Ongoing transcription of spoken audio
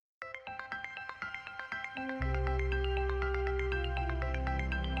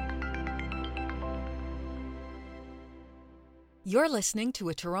You're listening to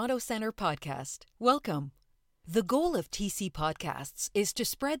a Toronto Centre podcast. Welcome. The goal of TC Podcasts is to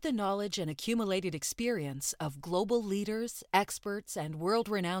spread the knowledge and accumulated experience of global leaders, experts, and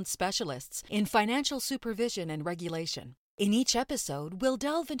world-renowned specialists in financial supervision and regulation. In each episode, we'll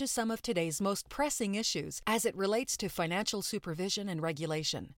delve into some of today's most pressing issues as it relates to financial supervision and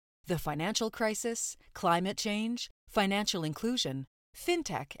regulation. The financial crisis, climate change, financial inclusion,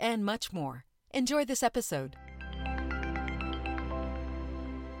 fintech, and much more. Enjoy this episode.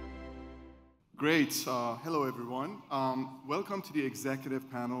 Great. Hello, everyone. Welcome to the executive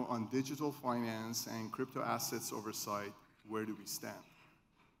panel on digital finance and crypto assets oversight. Where do we stand?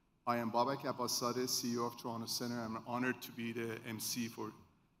 I am Babak Abbassadeh, CEO of Toronto Centre. I'm honored to be the MC for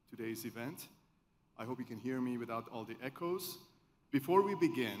today's event. I hope you can hear me without all the echoes. Before we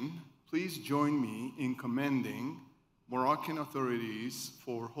begin, please join me in commending Moroccan authorities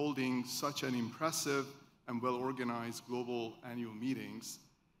for holding such an impressive and well-organized global annual meetings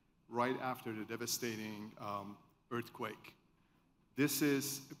right after the devastating earthquake. This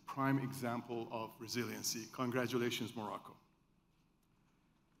is a prime example of resiliency. Congratulations, Morocco.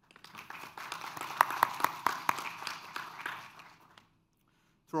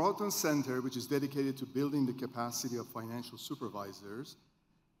 Toronto Centre, which is dedicated to building the capacity of financial supervisors,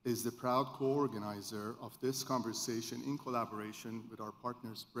 is the proud co-organizer of this conversation in collaboration with our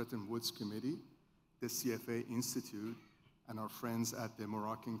partners Bretton Woods Committee, the CFA Institute, and our friends at the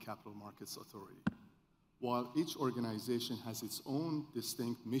Moroccan Capital Markets Authority. While each organization has its own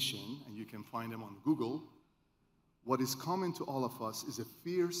distinct mission, and you can find them on Google, what is common to all of us is a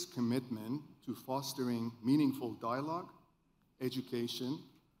fierce commitment to fostering meaningful dialogue, education,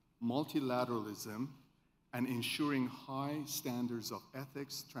 multilateralism, and ensuring high standards of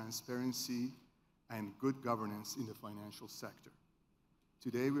ethics, transparency, and good governance in the financial sector.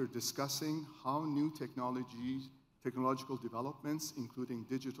 Today, we're discussing how new technological developments, including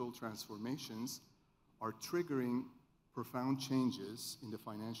digital transformations, are triggering profound changes in the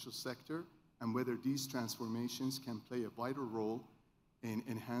financial sector, and whether these transformations can play a vital role in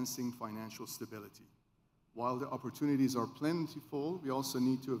enhancing financial stability. While the opportunities are plentiful, we also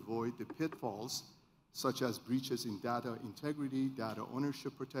need to avoid the pitfalls such as breaches in data integrity, data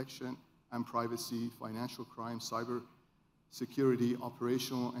ownership protection, and privacy, financial crime, cyber security,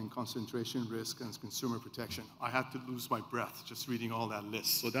 operational and concentration risk, and consumer protection. I had to lose my breath just reading all that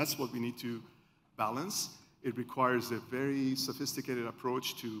list. So that's what we need to balance. It requires a very sophisticated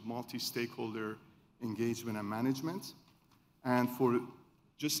approach to multi-stakeholder engagement and management. And for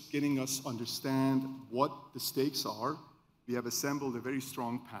just getting us understand what the stakes are, we have assembled a very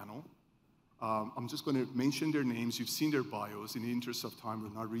strong panel. I'm just going to mention their names. You've seen their bios. In the interest of time,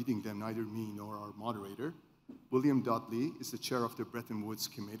 we're not reading them, neither me nor our moderator. William Dudley is the chair of the Bretton Woods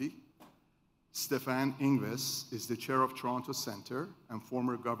Committee. Stéphane Ingves is the chair of Toronto Centre and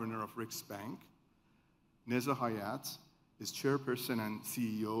former governor of Rick's Bank. Neza Hayat is chairperson and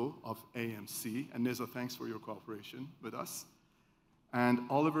CEO of AMC. And Neza, thanks for your cooperation with us. And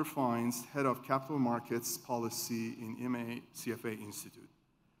Oliver Fines, head of capital markets policy in MA CFA Institute.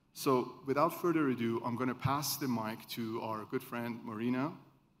 So without further ado, I'm going to pass the mic to our good friend Marina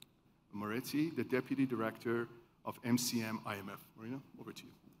Moretti, the Deputy Director of MCM IMF. Marina, over to you.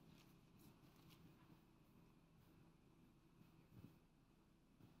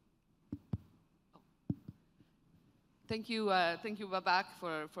 Thank you, Babak,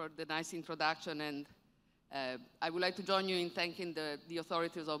 for the nice introduction. And I would like to join you in thanking the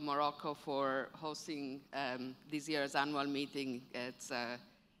authorities of Morocco for hosting this year's annual meeting. It's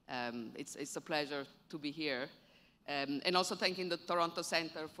a pleasure to be here. And also thanking the Toronto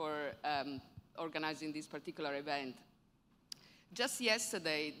Centre for organizing this particular event. Just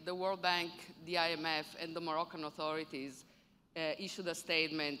yesterday, the World Bank, the IMF, and the Moroccan authorities issued a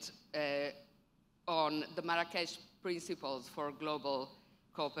statement on the Marrakesh Principles for Global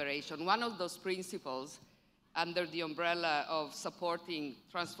Cooperation. One of those principles, under the umbrella of supporting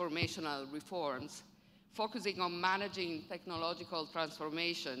transformational reforms, focusing on managing technological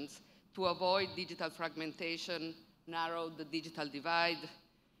transformations to avoid digital fragmentation, narrow the digital divide,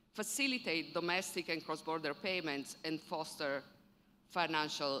 facilitate domestic and cross-border payments, and foster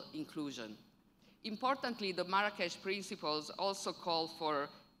financial inclusion. Importantly, the Marrakesh Principles also call for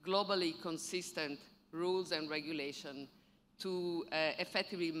globally consistent rules and regulation to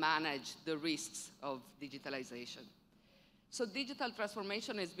effectively manage the risks of digitalization. So digital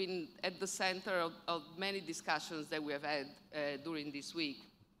transformation has been at the center of many discussions that we have had during this week.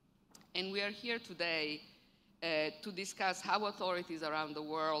 And we are here today to discuss how authorities around the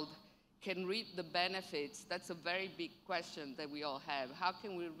world can reap the benefits. That's a very big question that we all have. How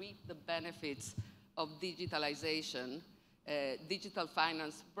can we reap the benefits of digitalization digital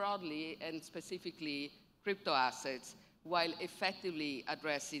finance broadly and specifically crypto assets, while effectively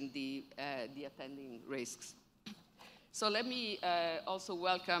addressing the attending risks. So let me also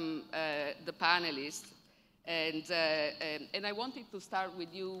welcome the panelists. And I wanted to start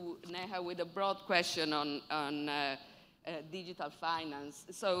with you, Neha, with a broad question on digital finance.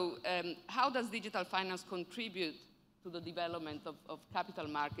 So how does digital finance contribute to the development of capital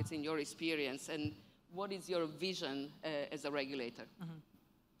markets in your experience? And what is your vision as a regulator? Mm-hmm.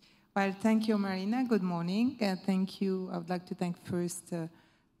 Well, thank you, Marina. Good morning. Thank you. I would like to thank first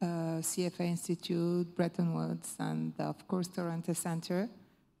CFA Institute, Bretton Woods, and of course Toronto Center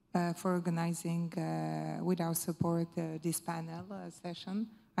for organizing with our support this panel session.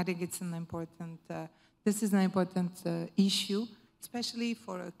 I think it's an important, this is an important issue, especially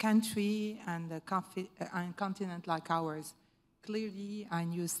for a country and a continent like ours. Clearly,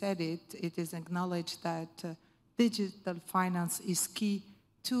 and you said it, it is acknowledged that digital finance is key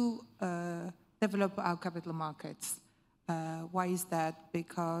to develop our capital markets. Why is that?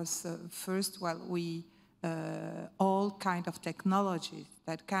 Because first, well, we all kind of technologies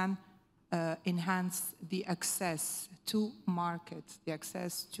that can enhance the access to markets, the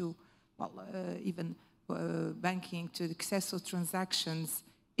access to, well, even banking, to access to transactions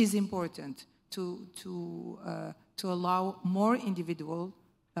is important to allow more individuals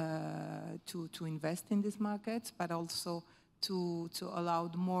to invest in these markets, but also to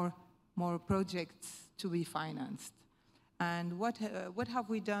allow more projects to be financed. And what have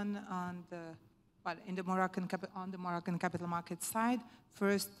we done on the Moroccan capital market side?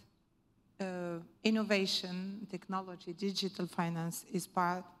 First, innovation, technology, digital finance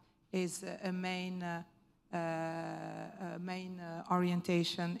is a main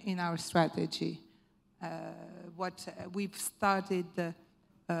orientation in our strategy. What we've started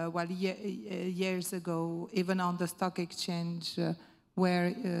years ago, even on the stock exchange,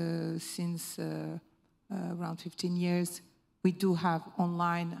 where since around 15 years, we do have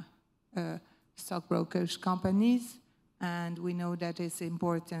online stock brokerage companies, and we know that it's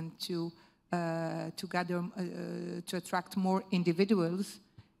important to gather, to attract more individuals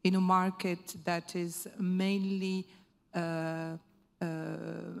in a market that is mainly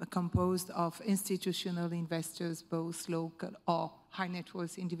composed of institutional investors, both local or high net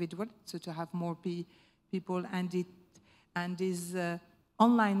worth individuals, so to have more people, and these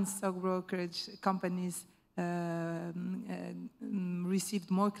online stock brokerage companies received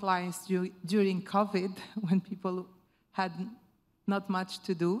more clients during COVID when people had not much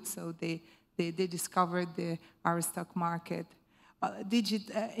to do, so they discovered our stock market.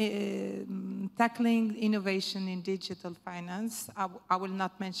 Tackling innovation in digital finance, I will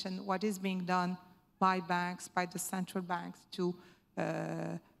not mention what is being done by banks, by the central banks to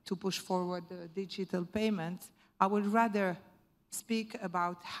push forward the digital payments. I would rather speak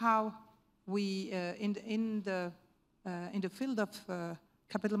about how we, in the field of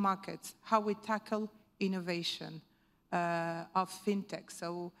capital markets, how we tackle innovation of fintech.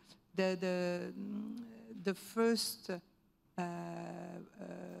 So the first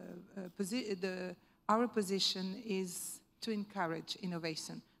our position is to encourage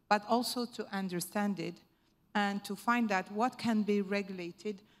innovation, but also to understand it and to find out what can be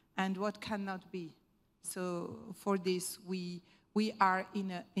regulated and what cannot be. So for this, we are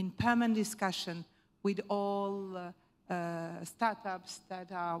in permanent discussion with all startups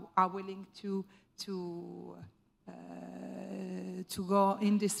that are willing to go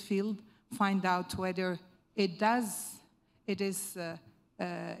in this field, find out whether it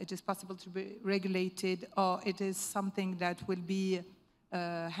is possible to be regulated, or it is something that will be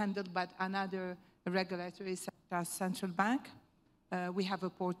handled by another regulatory central bank. We have a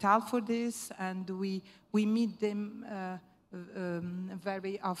portal for this, and we meet them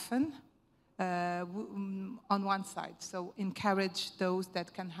very often on one side, so encourage those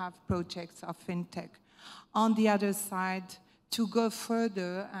that can have projects of fintech. On the other side, to go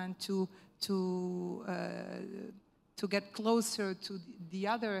further and to get closer to the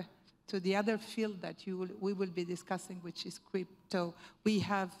other field that we will be discussing, which is crypto. We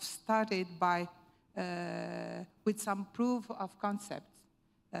have started with some proof of concepts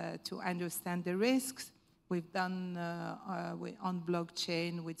to understand the risks. We've done on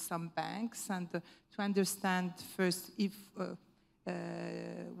blockchain with some banks, and to understand first if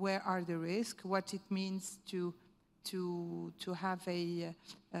where are the risks, what it means to have a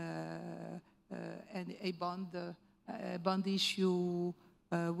bond issue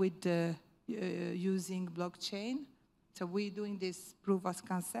with using blockchain. So we're doing this proof of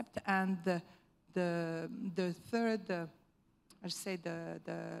concept, and the third, I'd say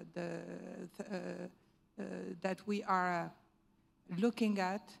that we are looking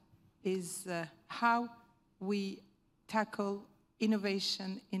at is how we tackle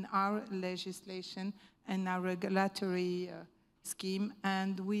innovation in our legislation and our regulatory scheme,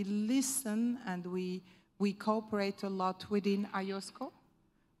 and we listen and we cooperate a lot within IOSCO.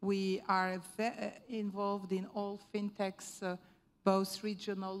 We are involved in all fintechs, both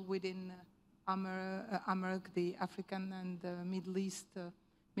regional within AMERC, the African and Middle East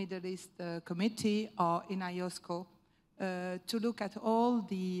Committee, or in IOSCO, to look at all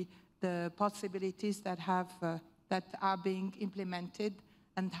the possibilities that are being implemented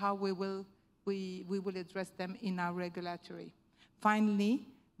and how we will address them in our regulatory. Finally,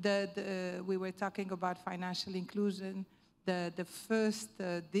 we were talking about financial inclusion. The first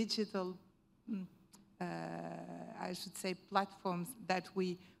digital, I should say, platforms that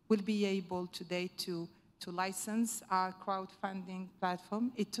we will be able today to license our crowdfunding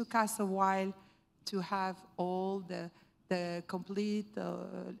platform. It took us a while to have all the complete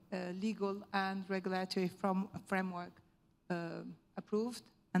legal and regulatory framework approved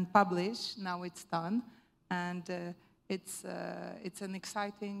and published. Now it's done, and it's an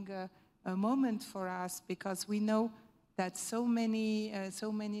exciting moment for us, because we know that so many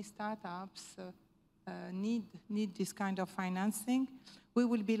startups need this kind of financing. We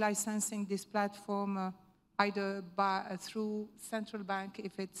will be licensing this platform either through central bank,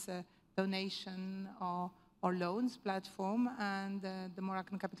 if it's a donation or loans platform, and the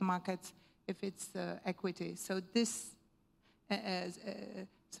Moroccan capital markets, if it's equity. So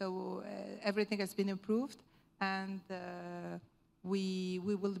everything has been approved, and we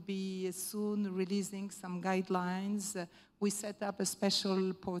will be soon releasing some guidelines. We set up a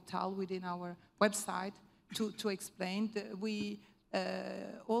special portal within our website to explain.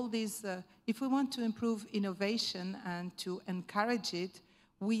 All these, if we want to improve innovation and to encourage it,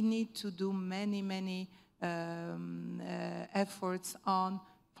 we need to do many efforts on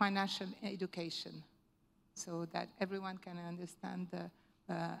financial education, so that everyone can understand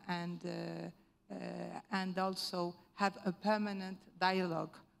and also have a permanent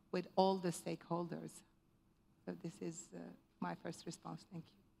dialogue with all the stakeholders. So this is my first response.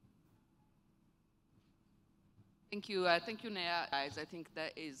 Thank you. Thank you, Nea. I think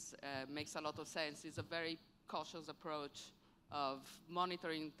that makes a lot of sense. It's a very cautious approach of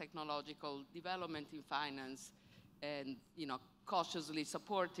monitoring technological development in finance, and cautiously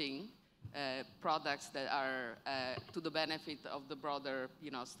supporting products that are to the benefit of the broader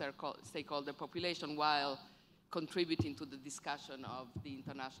stakeholder population, while contributing to the discussion of the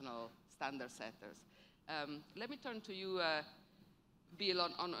international standard setters. Let me turn to you, Bill,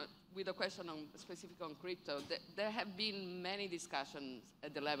 with a question specific on crypto. There have been many discussions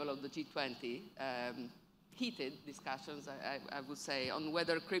at the level of the G20, heated discussions, I would say, on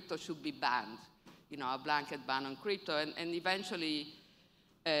whether crypto should be banned, a blanket ban on crypto. And eventually,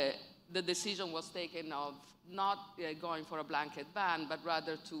 the decision was taken of not going for a blanket ban, but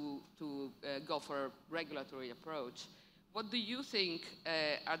rather to go for a regulatory approach. What do you think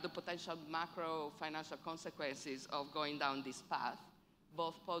are the potential macro financial consequences of going down this path,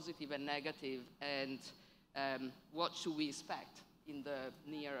 both positive and negative, and what should we expect in the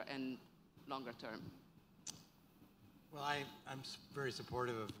near and longer term? Well, I'm very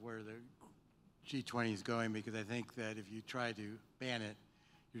supportive of where the G20 is going, because I think that if you try to ban it,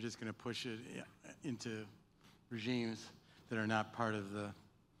 you're just going to push it into regimes that are not part of the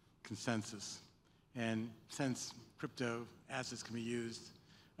consensus. And since crypto assets can be used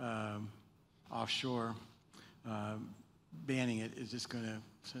offshore, banning it is just going to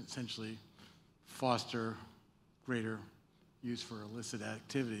essentially foster greater use for illicit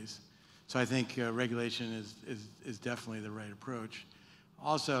activities. So I think regulation is definitely the right approach.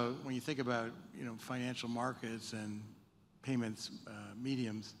 Also, when you think about financial markets and payments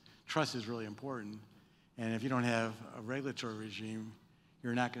mediums, trust is really important. And if you don't have a regulatory regime,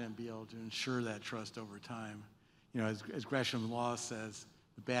 you're not going to be able to ensure that trust over time. As Gresham Law says,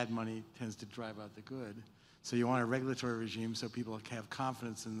 the bad money tends to drive out the good. So you want a regulatory regime so people have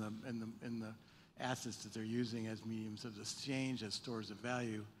confidence in the assets that they're using as mediums of exchange, as stores of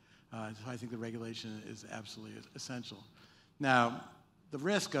value. So I think the regulation is absolutely essential. Now, the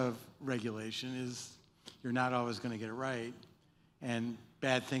risk of regulation is you're not always going to get it right, and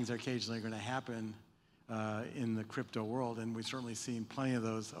bad things are occasionally going to happen in the crypto world, and we've certainly seen plenty of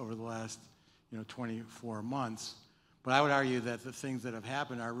those over the last 24 months. But I would argue that the things that have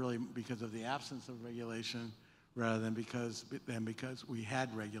happened are really because of the absence of regulation rather than because we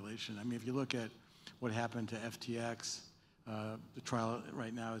had regulation. I mean, if you look at what happened to FTX, the trial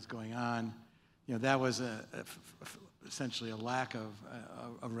right now is going on, that was essentially a lack of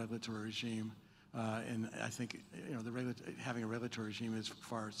a regulatory regime. And I think having a regulatory regime is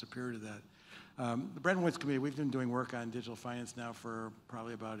far superior to that. The Bretton Woods Committee, we've been doing work on digital finance now for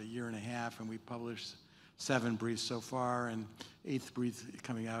probably about a year and a half, and we've published 7 briefs so far, and 8th brief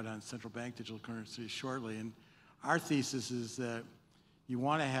coming out on central bank digital currency shortly. And our thesis is that you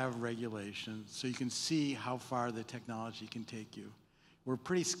want to have regulation so you can see how far the technology can take you. We're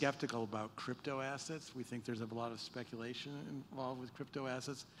pretty skeptical about crypto assets. We think there's a lot of speculation involved with crypto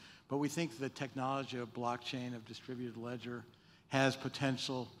assets, but we think the technology of blockchain, of distributed ledger, has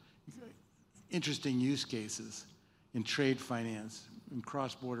potential interesting use cases in trade finance, in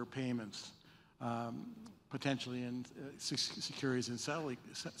cross-border payments, potentially in securities and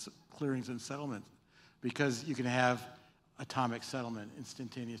clearings and settlement, because you can have atomic settlement,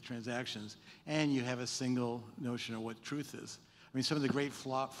 instantaneous transactions, and you have a single notion of what truth is. I mean, some of the great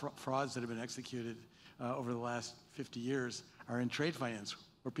frauds that have been executed over the last 50 years are in trade finance,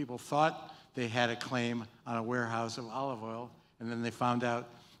 where people thought they had a claim on a warehouse of olive oil, and then they found out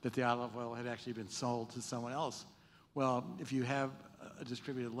that the olive oil had actually been sold to someone else. Well, if you have a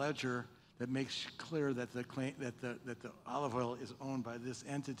distributed ledger that makes clear that the olive oil is owned by this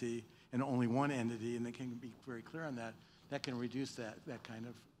entity and only one entity, and they can be very clear on that, that can reduce that kind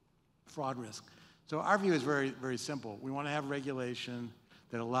of fraud risk. So our view is very, very simple. We want to have regulation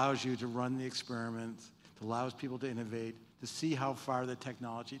that allows you to run the experiments, that allows people to innovate, to see how far the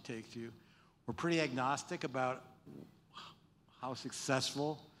technology takes you. We're pretty agnostic about how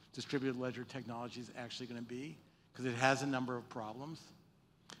successful distributed ledger technology is actually going to be, because it has a number of problems.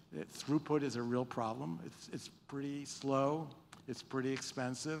 Throughput is a real problem. It's pretty slow. It's pretty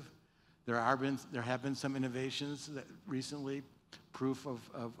expensive. There have been some innovations that recently, proof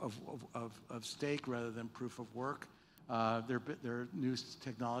of stake rather than proof of work. There are new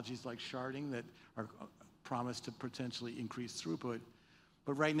technologies like sharding that are promised to potentially increase throughput.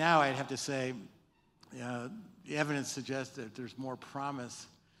 But right now, I'd have to say, the evidence suggests that there's more promise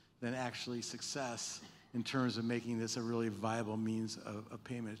than actually success in terms of making this a really viable means of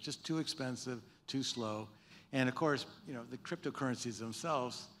payment. It's just too expensive, too slow. And of course, the cryptocurrencies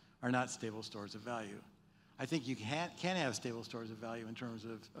themselves are not stable stores of value. I think you can have stable stores of value in terms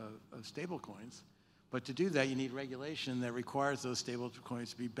of stable coins, but to do that, you need regulation that requires those stable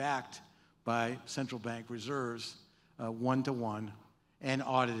coins to be backed by central bank reserves, one-to-one, and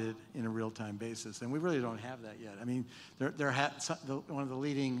audited in a real-time basis. And we really don't have that yet. I mean, one of the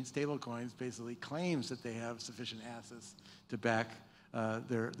leading stable coins basically claims that they have sufficient assets to back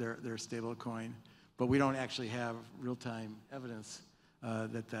their stable coin, but we don't actually have real-time evidence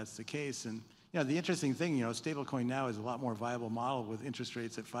that that's the case. And the interesting thing, stablecoin now is a lot more viable model with interest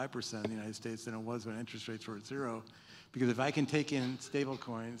rates at 5% in the United States than it was when interest rates were at 0. Because if I can take in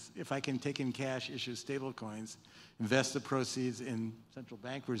stablecoins, if I can take in cash, issue stablecoins, invest the proceeds in central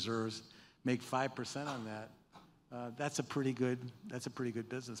bank reserves, make 5% on that, that's a pretty good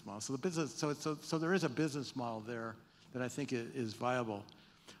business model. So there is a business model there that I think is viable.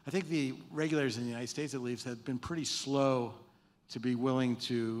 I think the regulators in the United States, at least, have been pretty slow to be willing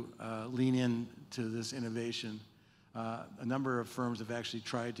to lean into this innovation. A number of firms have actually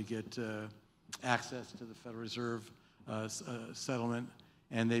tried to get access to the Federal Reserve settlement,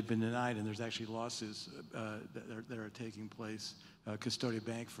 and they've been denied, and there's actually lawsuits that are taking place. Custodia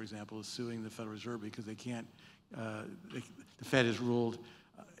Bank, for example, is suing the Federal Reserve because they can't, the Fed has ruled,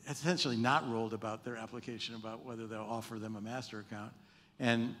 essentially not ruled about their application about whether they'll offer them a master account.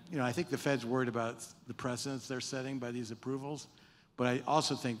 And I think the Fed's worried about the precedents they're setting by these approvals, but I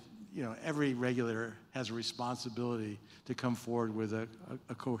also think every regulator has a responsibility to come forward with a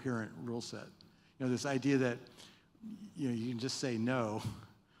coherent rule set. This idea that you can just say no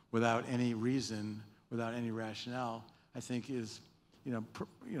without any reason, without any rationale, I think is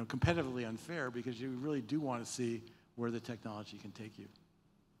competitively unfair, because you really do want to see where the technology can take you.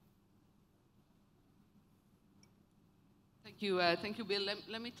 Thank you, Bill.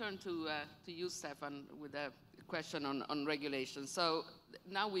 Let me turn to you, Stefan, with a question on regulation. So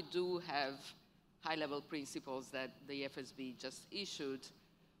now we do have high-level principles that the FSB just issued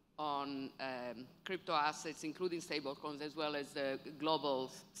on crypto assets, including stablecoins, as well as the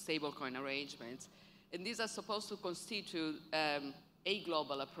global stablecoin arrangements. And these are supposed to constitute a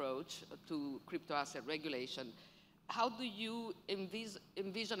global approach to crypto asset regulation. How do you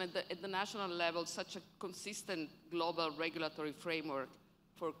envision at the national level such a consistent global regulatory framework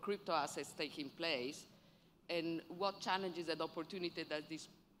for crypto assets taking place? And what challenges and opportunities does this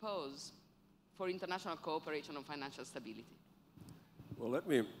pose for international cooperation on financial stability? Well, let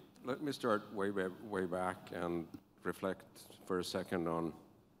me start way back and reflect for a second on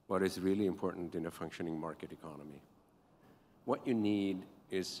what is really important in a functioning market economy. What you need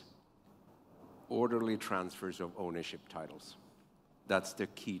is orderly transfers of ownership titles. That's the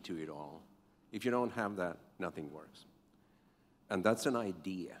key to it all. If you don't have that, nothing works. And that's an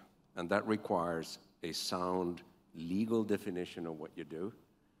idea, and that requires a sound legal definition of what you do,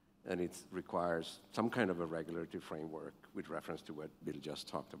 and it requires some kind of a regulatory framework with reference to what Bill just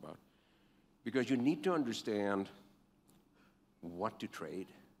talked about. Because you need to understand what to trade,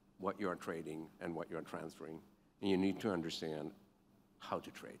 what you are trading, and what you are transferring, and you need to understand how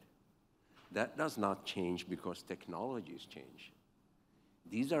to trade. That does not change because technologies change.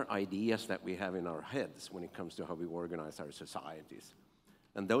 These are ideas that we have in our heads when it comes to how we organize our societies.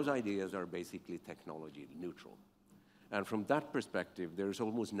 And those ideas are basically technology neutral. And from that perspective, there's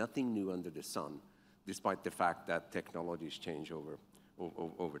almost nothing new under the sun, despite the fact that technologies change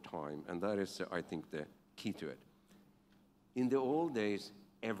over time. And that is, I think, the key to it. In the old days,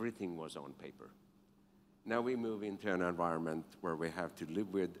 everything was on paper. Now we move into an environment where we have to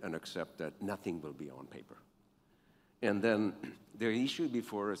live with and accept that nothing will be on paper. And then the issue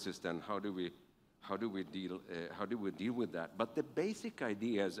before us is then how do we deal with that? But the basic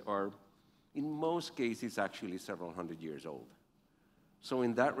ideas are, in most cases, actually several hundred years old. So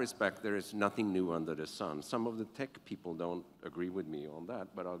in that respect, there is nothing new under the sun. Some of the tech people don't agree with me on that,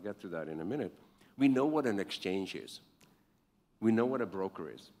 but I'll get to that in a minute. We know what an exchange is. We know what a broker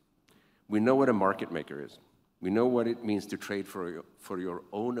is. We know what a market maker is. We know what it means to trade for your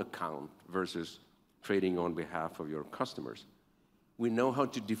own account versus trading on behalf of your customers. We know how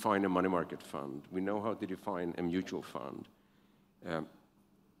to define a money market fund. We know how to define a mutual fund.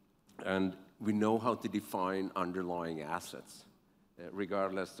 And we know how to define underlying assets,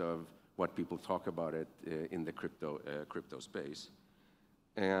 regardless of what people talk about it in the crypto space.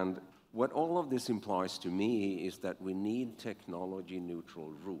 And what all of this implies to me is that we need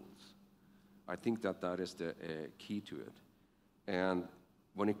technology-neutral rules. I think that that is the key to it. And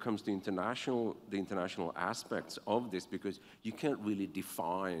when it comes to the international aspects of this, because you can't really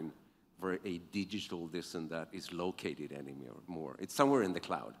define where a digital this and that is located anymore. It's somewhere in the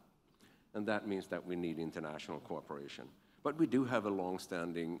cloud. And that means that we need international cooperation. But we do have a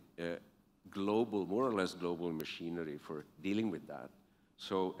long-standing global, more or less global machinery for dealing with that.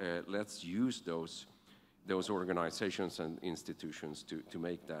 So let's use those organizations and institutions to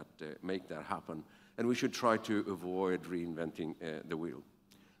make that happen. And we should try to avoid reinventing the wheel.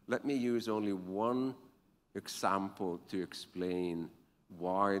 Let me use only one example to explain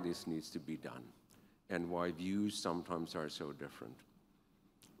why this needs to be done and why views sometimes are so different.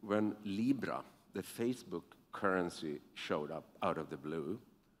 When Libra, the Facebook currency, showed up out of the blue,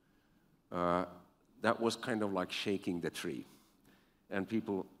 that was kind of like shaking the tree. And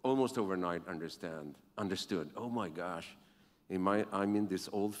people almost overnight understood, oh my gosh, I'm in this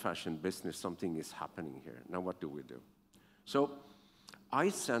old-fashioned business, something is happening here. Now what do we do? So I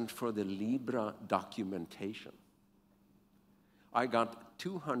sent for the Libra documentation. I got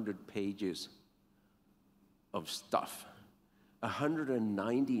 200 pages of stuff.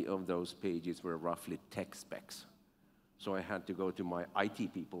 190 of those pages were roughly tech specs. So I had to go to my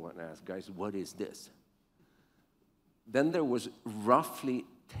IT people and ask, guys, what is this? Then there was roughly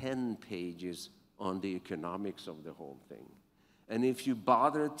 10 pages on the economics of the whole thing. And if you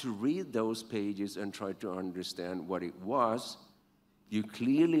bothered to read those pages and try to understand what it was, you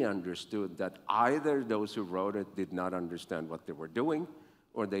clearly understood that either those who wrote it did not understand what they were doing,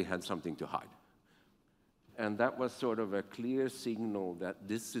 or they had something to hide. And that was sort of a clear signal that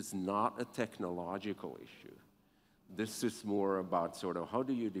this is not a technological issue. This is more about sort of how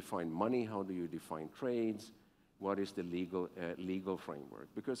do you define money, how do you define trades, what is the legal framework?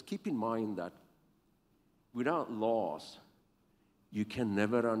 Because keep in mind that without laws, you can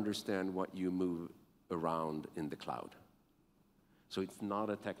never understand what you move around in the cloud. So it's not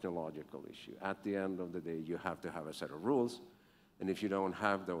a technological issue. At the end of the day, you have to have a set of rules. And if you don't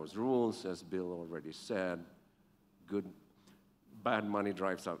have those rules, as Bill already said, bad money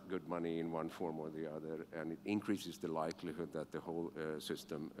drives out good money in one form or the other, and it increases the likelihood that the whole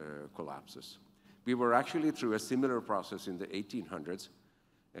system collapses. We were actually through a similar process in the 1800s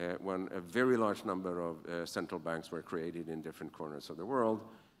when a very large number of central banks were created in different corners of the world,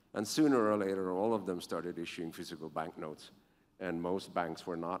 and sooner or later, all of them started issuing physical banknotes. And most banks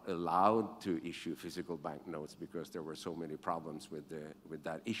were not allowed to issue physical banknotes because there were so many problems with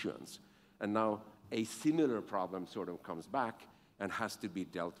that issuance. And now a similar problem sort of comes back and has to be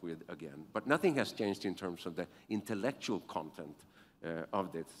dealt with again. But nothing has changed in terms of the intellectual content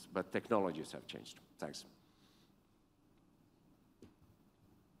of this, but technologies have changed. Thanks.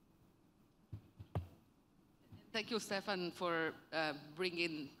 Thank you, Stefan, for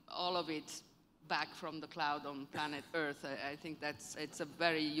bringing all of it back from the cloud on planet Earth. I think it's a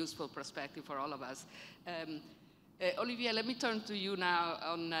very useful perspective for all of us. Olivier, let me turn to you now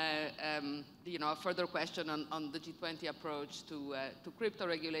on a further question on the G20 approach to crypto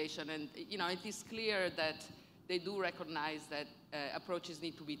regulation. And it is clear that they do recognize that approaches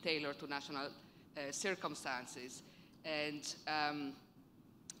need to be tailored to national circumstances. And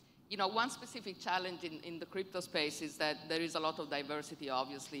one specific challenge in the crypto space is that there is a lot of diversity,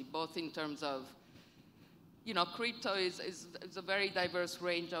 obviously, both in terms of, crypto is a very diverse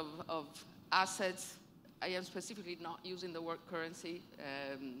range of assets. I am specifically not using the word currency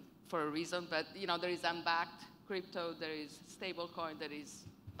for a reason, but there is unbacked crypto, there is stablecoin that is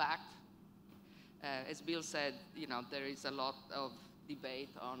backed. As Bill said, there is a lot of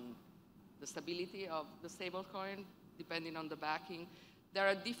debate on the stability of the stablecoin, depending on the backing. There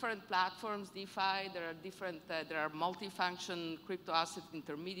are different platforms, DeFi. There are multi-function crypto asset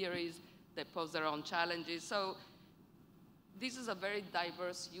intermediaries that pose their own challenges. So this is a very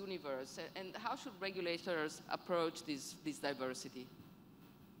diverse universe. And how should regulators approach this diversity?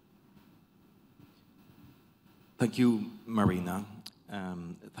 Thank you, Marina.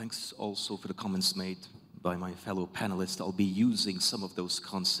 Thanks also for the comments made by my fellow panelists. I'll be using some of those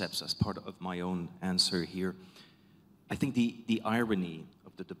concepts as part of my own answer here. I think the irony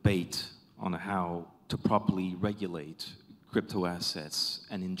of the debate on how to properly regulate crypto assets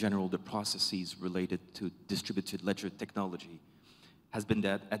and in general the processes related to distributed ledger technology has been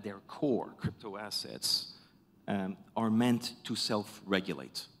that at their core, crypto assets are meant to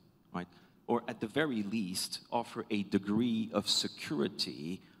self-regulate, right? Or at the very least, offer a degree of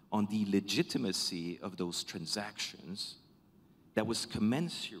security on the legitimacy of those transactions that was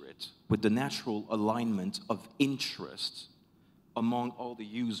commensurate with the natural alignment of interest among all the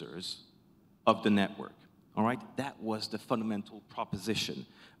users of the network, all right? That was the fundamental proposition.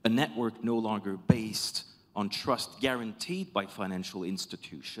 A network no longer based on trust guaranteed by financial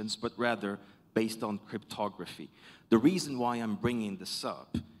institutions, but rather based on cryptography. The reason why I'm bringing this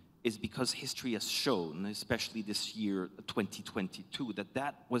up is because history has shown, especially this year, 2022,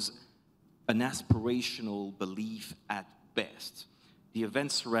 that was an aspirational belief at best. The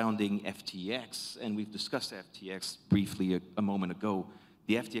events surrounding FTX, and we've discussed FTX briefly a moment ago,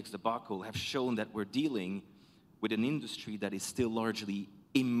 the FTX debacle have shown that we're dealing with an industry that is still largely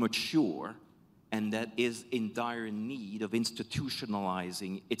immature and that is in dire need of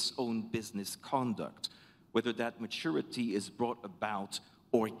institutionalizing its own business conduct. Whether that maturity is brought about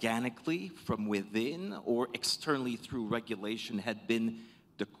organically from within or externally through regulation had been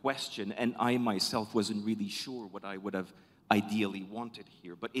the question, and I myself wasn't really sure what I would have ideally wanted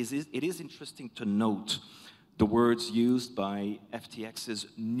here. But it is interesting to note the words used by FTX's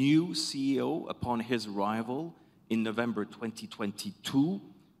new CEO upon his arrival in November 2022,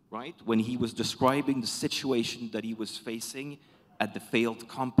 right? When he was describing the situation that he was facing at the failed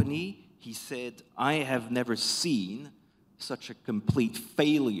company, he said, "I have never seen such a complete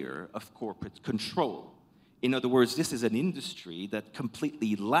failure of corporate control." In other words, this is an industry that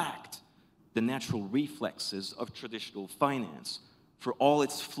completely lacked the natural reflexes of traditional finance. For all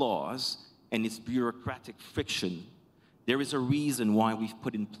its flaws and its bureaucratic friction, there is a reason why we've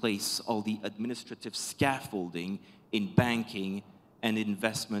put in place all the administrative scaffolding in banking and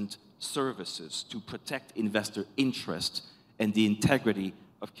investment services to protect investor interest and the integrity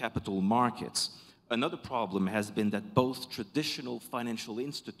of capital markets. Another problem has been that both traditional financial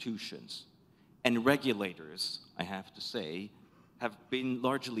institutions and regulators, I have to say, have been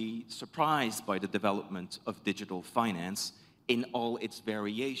largely surprised by the development of digital finance in all its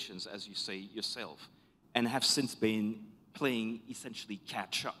variations, as you say yourself, and have since been playing essentially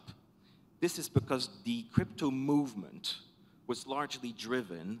catch up. This is because the crypto movement was largely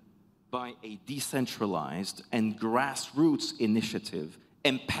driven by a decentralized and grassroots initiative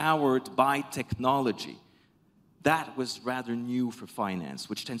empowered by technology. That was rather new for finance,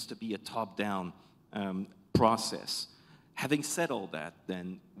 which tends to be a top-down process. Having said all that,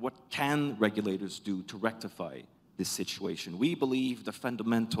 then, what can regulators do to rectify this situation? We believe the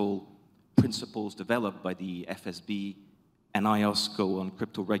fundamental principles developed by the FSB and IOSCO on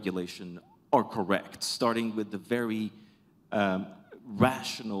crypto regulation are correct, starting with the very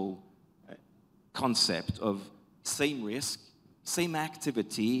rational concept of same risk, same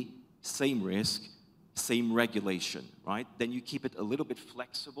activity, same risk, same regulation, right? Then you keep it a little bit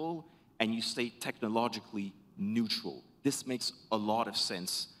flexible and you stay technologically neutral. This makes a lot of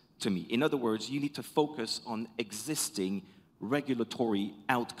sense to me. In other words, you need to focus on existing regulatory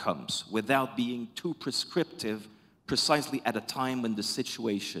outcomes without being too prescriptive precisely at a time when the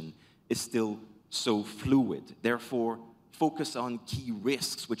situation is still so fluid. Therefore, focus on key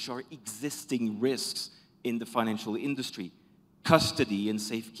risks, which are existing risks in the financial industry, custody and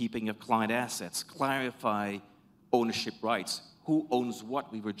safekeeping of client assets, clarify ownership rights, who owns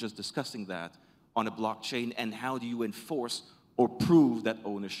what, we were just discussing that, on a blockchain, and how do you enforce or prove that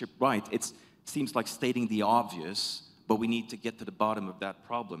ownership right? It seems like stating the obvious, but we need to get to the bottom of that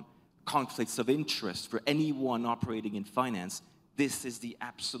problem. Conflicts of interest for anyone operating in finance, this is the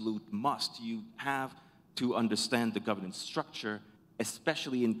absolute must. You have to understand the governance structure,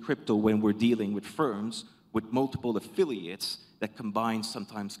 especially in crypto when we're dealing with firms with multiple affiliates that combine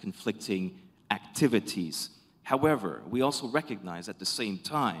sometimes conflicting activities. However, we also recognize at the same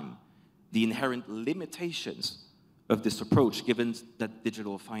time the inherent limitations of this approach, given that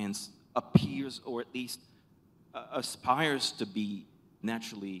digital finance appears, or at least aspires to be,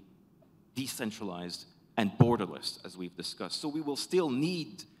 naturally decentralized and borderless, as we've discussed. So we will still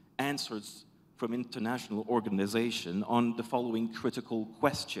need answers from international organizations on the following critical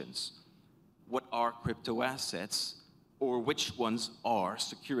questions. What are crypto assets, or which ones are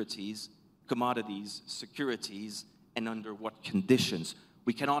securities, commodities, securities, and under what conditions?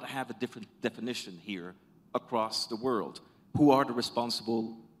 We cannot have a different definition here across the world. Who are the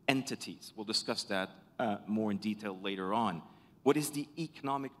responsible entities? We'll discuss that more in detail later on. What is the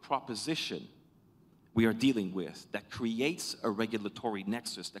economic proposition we are dealing with that creates a regulatory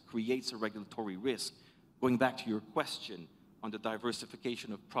nexus, that creates a regulatory risk? Going back to your question on the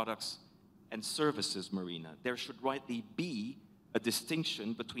diversification of products and services, Marina, there should rightly be a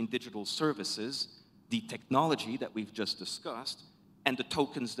distinction between digital services, the technology that we've just discussed, and the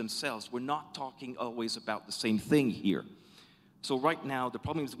tokens themselves. We're not talking always about the same thing here. So right now, the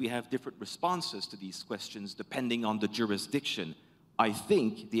problem is we have different responses to these questions depending on the jurisdiction. I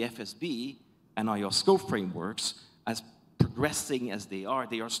think the FSB and IOSCO frameworks, as progressing as they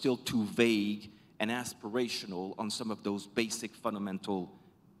are still too vague and aspirational on some of those basic fundamental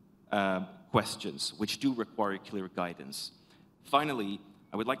questions, which do require clear guidance. Finally,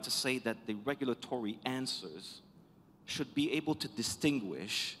 I would like to say that the regulatory answers should be able to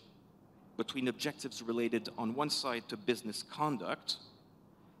distinguish between objectives related on one side to business conduct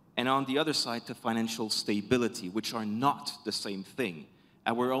and on the other side to financial stability, which are not the same thing.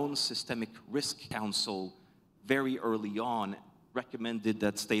 Our own Systemic Risk Council very early on recommended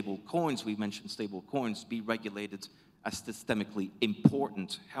that stable coins, we mentioned stable coins, be regulated as systemically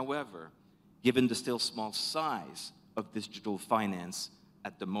important. However, given the still small size of digital finance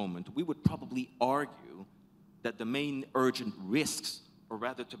at the moment, we would probably argue that the main urgent risks are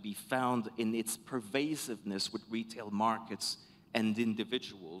rather to be found in its pervasiveness with retail markets and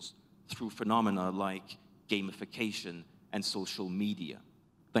individuals through phenomena like gamification and social media.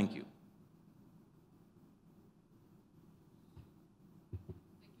 Thank you.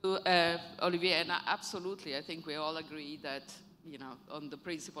 Thank you, Olivier, and absolutely, I think we all agree that, on the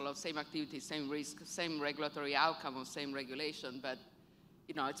principle of same activity, same risk, same regulatory outcome of same regulation, but,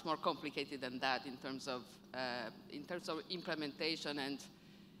 it's more complicated than that in terms of implementation and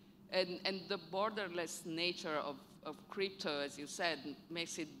the borderless nature of crypto, as you said,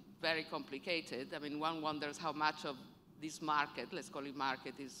 makes it very complicated. I mean, one wonders how much of this market, let's call it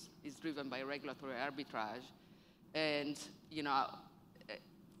market, is driven by regulatory arbitrage. And,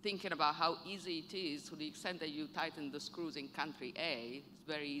 thinking about how easy it is, to the extent that you tighten the screws in country A, it's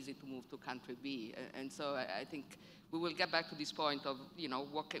very easy to move to country B. And so I think we will get back to this point of,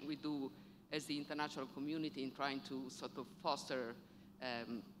 what can we do as the international community in trying to sort of foster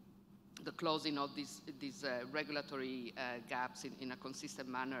the closing of these regulatory gaps in a consistent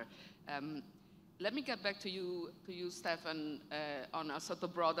manner. Let me get back to you, Stefan, on a sort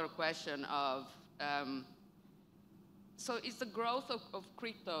of broader question of, so is the growth of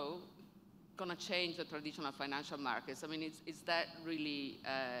crypto going to change the traditional financial markets? I mean, is that really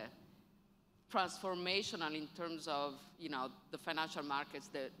transformational in terms of, the financial markets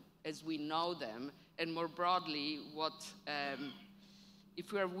that as we know them, and more broadly,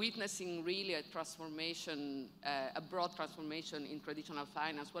 if we are witnessing really a transformation, a broad transformation in traditional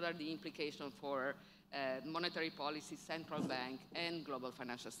finance, what are the implications for monetary policy, central bank, and global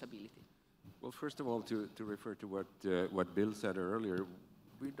financial stability? Well, first of all, to refer to what Bill said earlier,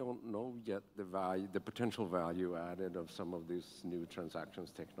 we don't know yet the potential value added of some of these new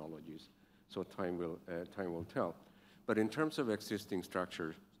transactions technologies. So time will tell. But in terms of existing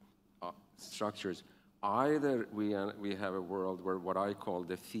structures, either we have a world where what I call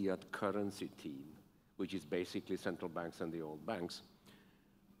the fiat currency team, which is basically central banks and the old banks,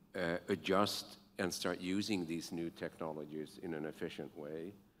 adjust and start using these new technologies in an efficient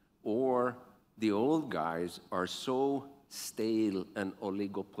way, or the old guys are so stale and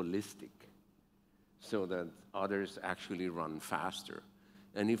oligopolistic, so that others actually run faster.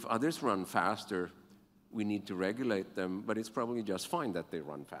 And if others run faster, we need to regulate them, but it's probably just fine that they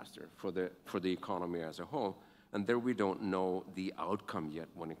run faster for the economy as a whole. And there we don't know the outcome yet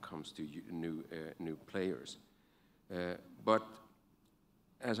when it comes to new players. But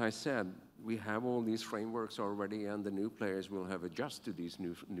as I said, we have all these frameworks already, and the new players will have adjusted to these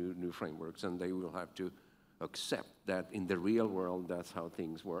new frameworks, and they will have to accept that in the real world, that's how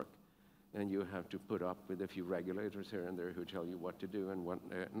things work. And you have to put up with a few regulators here and there who tell you what to do and what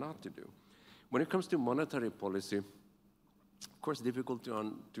not to do. When it comes to monetary policy, of course, difficult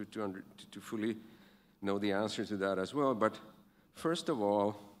to fully know the answer to that as well. But first of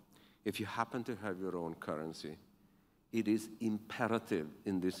all, if you happen to have your own currency, it is imperative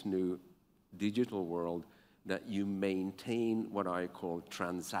in this new digital world that you maintain what I call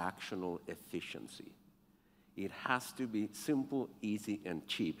transactional efficiency. It has to be simple, easy, and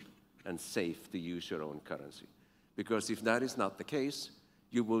cheap and safe to use your own currency. Because if that is not the case,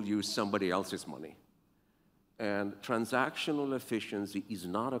 you will use somebody else's money. And transactional efficiency is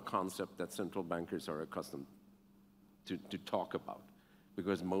not a concept that central bankers are accustomed to talk about,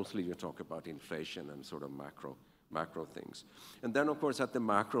 because mostly you talk about inflation and sort of macro things. And then, of course, at the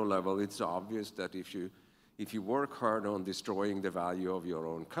macro level, it's obvious that if you work hard on destroying the value of your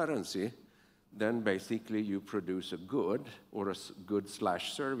own currency, then basically you produce a good or a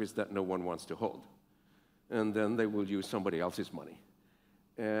good/service that no one wants to hold. And then they will use somebody else's money.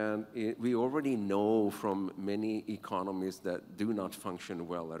 And we already know from many economies that do not function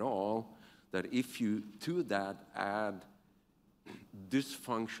well at all, that if you to that add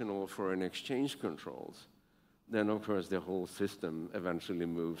dysfunctional foreign exchange controls, then of course the whole system eventually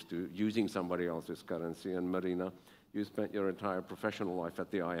moves to using somebody else's currency. And Marina, you spent your entire professional life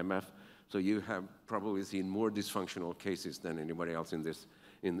at the IMF, so you have probably seen more dysfunctional cases than anybody else in this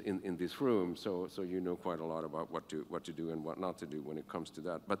room. So you know quite a lot about what to do and what not to do when it comes to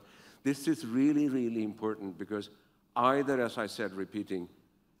that. But this is really, really important, because either, as I said, repeating,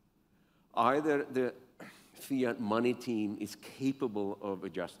 either the fiat money team is capable of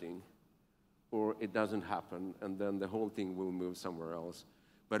adjusting, or it doesn't happen, and then the whole thing will move somewhere else.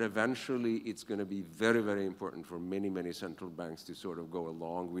 But eventually, it's going to be very, very important for many, many central banks to sort of go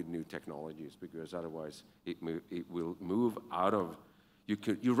along with new technologies, because otherwise it will move out of,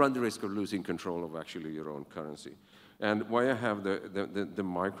 you run the risk of losing control of actually your own currency. And why I have the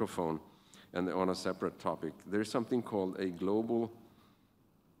microphone and on a separate topic, there's something called a global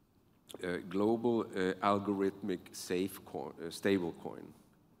algorithmic stable coin.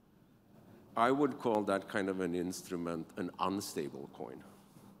 I would call that kind of an instrument an unstable coin.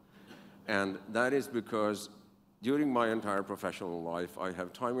 And that is because during my entire professional life, I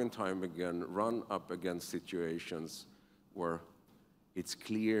have time and time again run up against situations where it's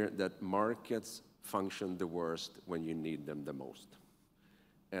clear that markets function the worst when you need them the most.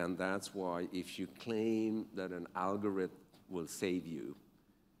 And that's why if you claim that an algorithm will save you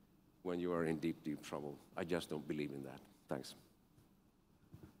when you are in deep, deep trouble, I just don't believe in that. Thanks.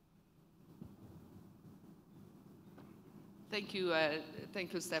 Thank you,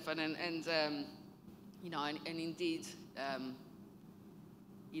 Stefan, and indeed,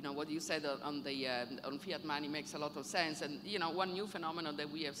 what you said on fiat money makes a lot of sense. And one new phenomenon that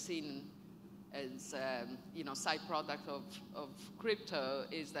we have seen as side product of crypto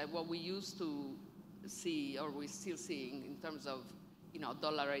is that what we used to see, or we're still seeing in terms of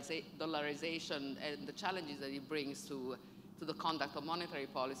dollarization and the challenges that it brings to the conduct of monetary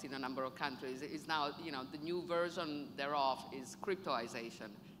policy in a number of countries, is now, the new version thereof is cryptoization.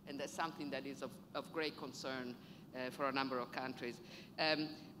 And that's something that is of great concern for a number of countries.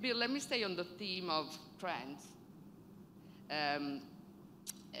 Bill, let me stay on the theme of trends. There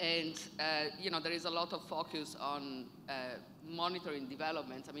is a lot of focus on monitoring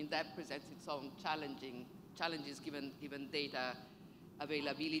developments. I mean, that presents its own challenges given data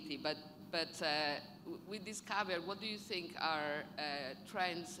availability. But with this caveat, what do you think are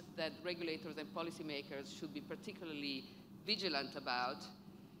trends that regulators and policymakers should be particularly vigilant about?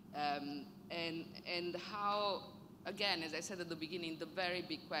 And how, again, as I said at the beginning, the very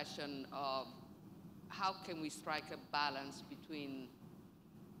big question of how can we strike a balance between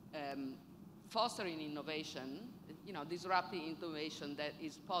fostering innovation, disrupting innovation that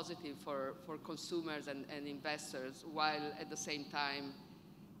is positive for consumers and investors, while at the same time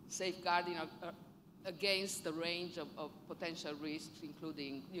safeguarding against the range of potential risks,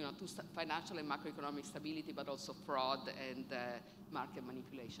 including to financial and macroeconomic stability, but also fraud and market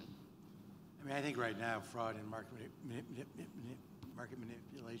manipulation? I mean, I think right now fraud and market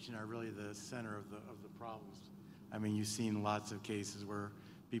manipulation are really the center of the problems. I mean, you've seen lots of cases where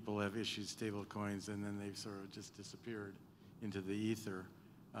people have issued stable coins and then they've sort of just disappeared into the ether.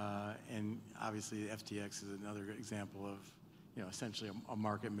 And obviously FTX is another example of, essentially a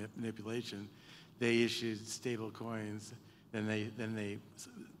market manipulation. They issued stable coins, then they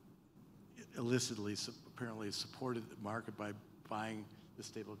illicitly apparently supported the market by buying the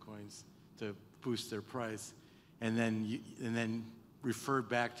stable coins to boost their price, and then referred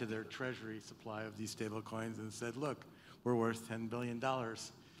back to their treasury supply of these stable coins and said, look, we're worth $10 billion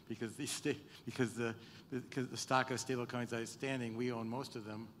because the stock of stable coins outstanding, we own most of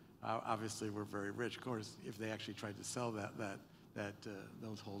them. Obviously, we're very rich. Of course, if they actually tried to sell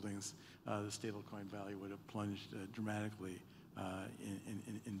those holdings, the stablecoin value would have plunged dramatically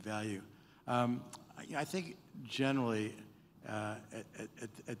in value. I think generally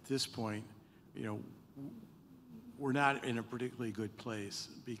at this point, we're not in a particularly good place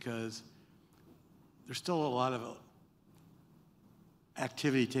because there's still a lot of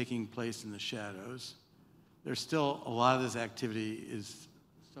activity taking place in the shadows. There's still a lot of this activity is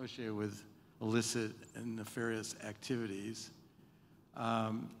associated with illicit and nefarious activities.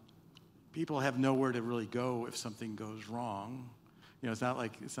 People have nowhere to really go if something goes wrong. It's not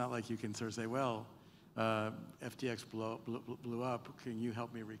like you can sort of say, well, FTX blew up. Can you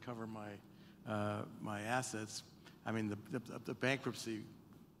help me recover my assets? I mean, the bankruptcy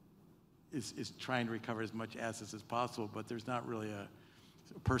is trying to recover as much assets as possible, but there's not really a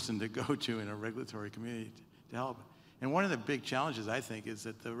person to go to in a regulatory community to help. And one of the big challenges, I think, is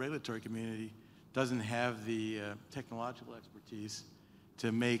that the regulatory community doesn't have the technological expertise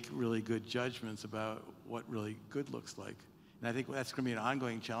to make really good judgments about what really good looks like. And I think that's going to be an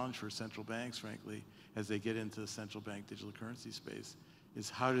ongoing challenge for central banks, frankly, as they get into the central bank digital currency space, is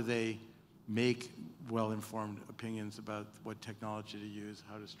how do they make well-informed opinions about what technology to use,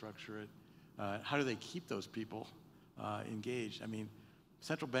 how to structure it, how do they keep those people engaged? I mean,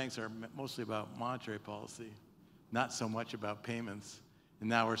 central banks are mostly about monetary policy, not so much about payments. And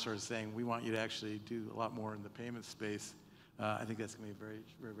now we're sort of saying, we want you to actually do a lot more in the payment space. I think that's going to be very,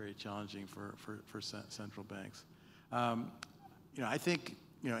 very, very challenging for central banks. I think,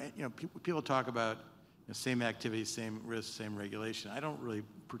 people talk about same activity, same risk, same regulation. I don't really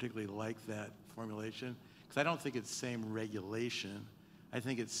particularly like that formulation because I don't think it's same regulation. I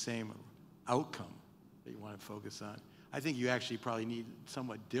think it's same outcome that you want to focus on. I think you actually probably need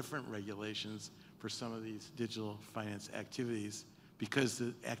somewhat different regulations for some of these digital finance activities because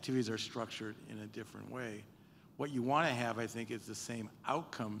the activities are structured in a different way. What you want to have, I think, is the same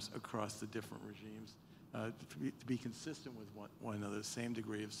outcomes across the different regimes to be consistent with one another, the same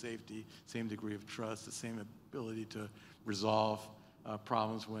degree of safety, same degree of trust, the same ability to resolve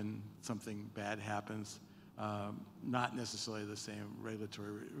problems when something bad happens, not necessarily the same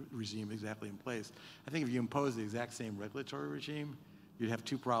regulatory regime exactly in place. I think if you impose the exact same regulatory regime, you'd have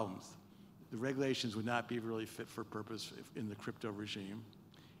two problems. The regulations would not be really fit for purpose in the crypto regime,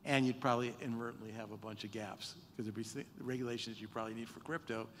 and you'd probably inadvertently have a bunch of gaps because there'd be the regulations you probably need for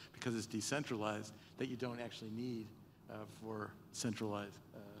crypto because it's decentralized that you don't actually need for centralized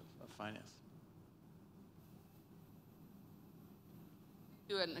finance.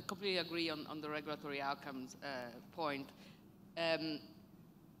 And I completely agree on the regulatory outcomes point. I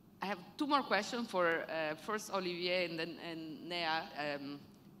have two more questions for first Olivier and then Nea.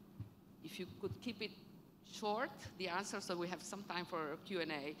 If you could keep it short, the answer, so we have some time for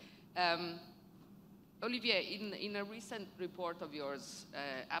Q&A. Olivier, in a recent report of yours,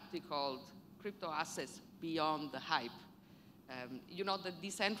 aptly called Crypto Assets Beyond the Hype, you know that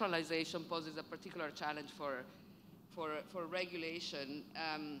decentralization poses a particular challenge for regulation.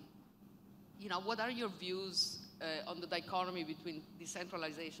 What are your views on the dichotomy between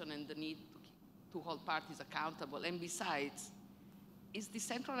decentralization and the need to hold parties accountable? And besides, is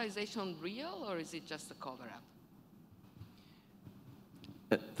decentralization real or is it just a cover-up?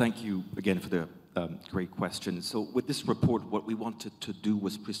 Thank you again for the great question. So with this report, what we wanted to do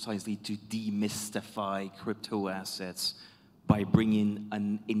was precisely to demystify crypto assets by bringing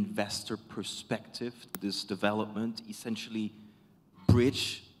an investor perspective to this development, essentially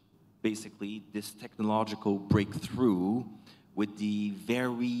bridge basically this technological breakthrough with the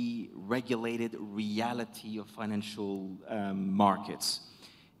very regulated reality of financial markets.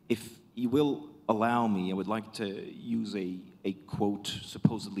 If you will allow me, I would like to use a quote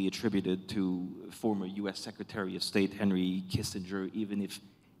supposedly attributed to former US Secretary of State Henry Kissinger, even if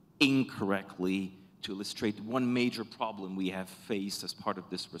incorrectly, to illustrate one major problem we have faced as part of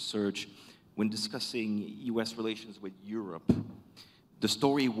this research when discussing US relations with Europe. The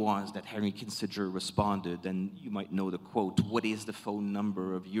story was that Henry Kissinger responded, and you might know the quote, "What is the phone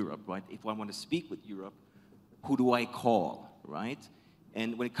number of Europe," right? If I want to speak with Europe, who do I call, right?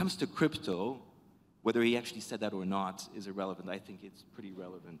 And when it comes to crypto, whether he actually said that or not is irrelevant. I think it's pretty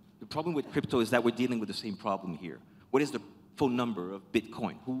relevant. The problem with crypto is that we're dealing with the same problem here. What is the phone number of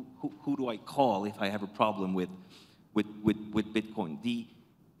Bitcoin? Who do I call if I have a problem with Bitcoin? The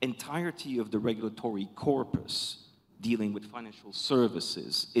entirety of the regulatory corpus dealing with financial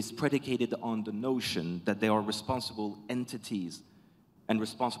services is predicated on the notion that there are responsible entities and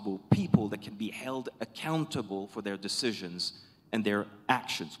responsible people that can be held accountable for their decisions and their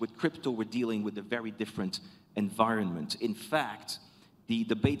actions. With crypto, we're dealing with a very different environment. In fact, the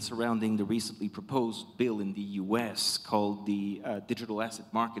debate surrounding the recently proposed bill in the US called the Digital Asset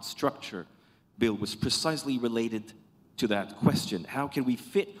Market Structure Bill was precisely related to that question. How can we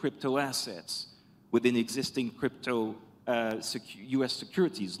fit crypto assets within existing crypto US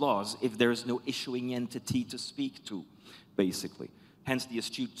securities laws if there's no issuing entity to speak to, basically? Hence the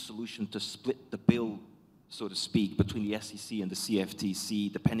astute solution to split the bill, so to speak, between the SEC and the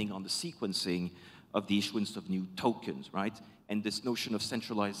CFTC, depending on the sequencing of the issuance of new tokens, right? And this notion of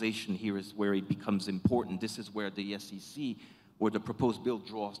centralization here is where it becomes important. This is where the SEC, where the proposed bill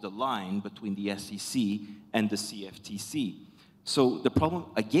draws the line between the SEC and the CFTC. So the problem,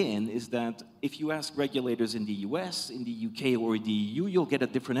 again, is that if you ask regulators in the US, in the UK, or the EU, you'll get a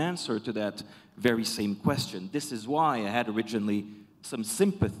different answer to that very same question. This is why I had originally some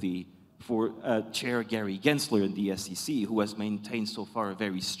sympathy for Chair Gary Gensler in the SEC, who has maintained so far a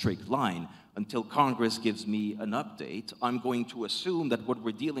very strict line. Until Congress gives me an update, I'm going to assume that what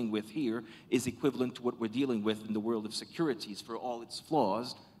we're dealing with here is equivalent to what we're dealing with in the world of securities for all its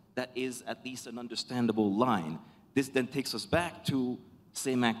flaws. That is at least an understandable line. This then takes us back to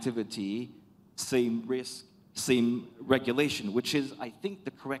same activity, same risk, same regulation, which is, I think,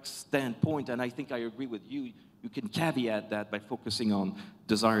 the correct standpoint, and I think I agree with you. You can caveat that by focusing on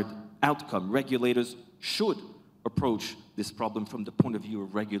desired outcome. Regulators should approach this problem from the point of view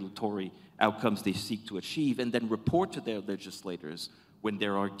of regulatory outcomes they seek to achieve and then report to their legislators when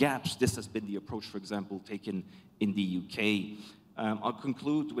there are gaps. This has been the approach, for example, taken in the UK. I'll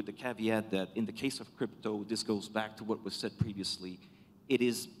conclude with the caveat that in the case of crypto, this goes back to what was said previously. It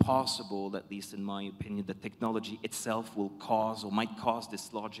is possible, at least in my opinion, that technology itself will cause or might cause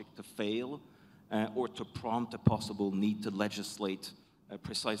this logic to fail or to prompt a possible need to legislate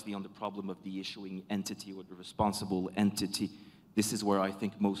precisely on the problem of the issuing entity or the responsible entity. This is where I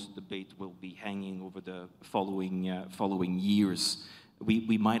think most debate will be hanging over the following years.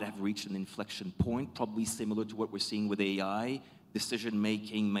 We might have reached an inflection point, probably similar to what we're seeing with AI.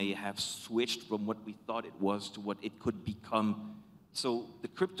 Decision-making may have switched from what we thought it was to what it could become. So the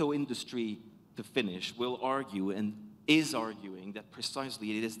crypto industry, to finish, will argue and is arguing that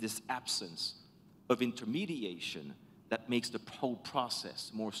precisely it is this absence of intermediation that makes the whole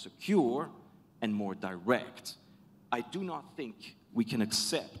process more secure and more direct. I do not think we can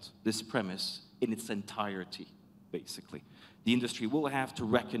accept this premise in its entirety, basically. The industry will have to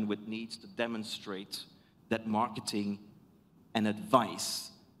reckon with needs to demonstrate that marketing and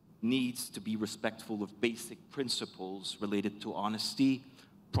advice needs to be respectful of basic principles related to honesty,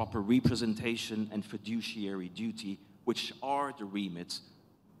 proper representation, and fiduciary duty, which are the remit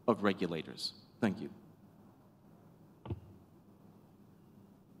of regulators. Thank you.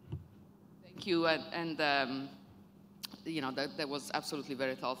 Thank you, and you know, that was absolutely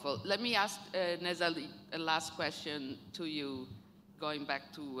very thoughtful. Let me ask Neza a last question to you, going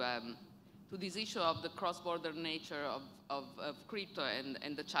back to this issue of the cross-border nature of crypto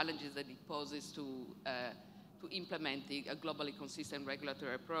and the challenges that it poses to implementing a globally consistent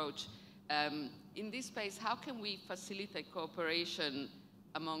regulatory approach. In this space, how can we facilitate cooperation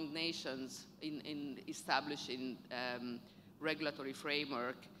among nations in establishing regulatory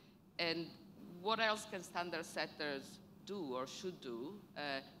framework? And what else can standard setters do or should do,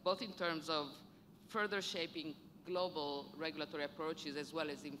 both in terms of further shaping global regulatory approaches as well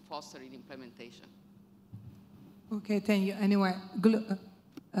as in fostering implementation? Okay, thank you. Anyway,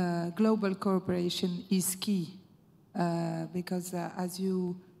 global cooperation is key because as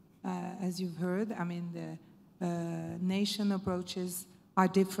you've heard, I mean, the nation approaches are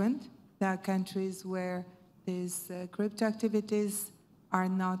different. There are countries where these crypto activities are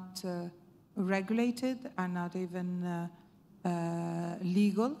not regulated, are not even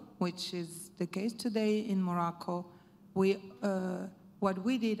legal, which is the case today in Morocco. What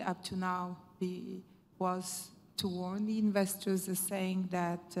we did up to now was to warn the investors, saying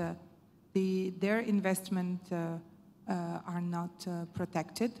that their investment are not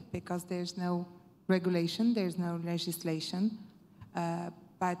protected because there's no regulation, there's no legislation.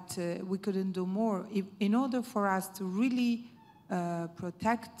 But we couldn't do more. In order for us to really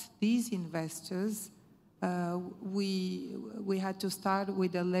protect these investors, we had to start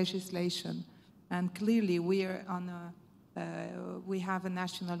with the legislation. And clearly we are on we have a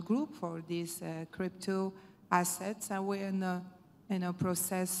national group for these crypto assets, and we're in a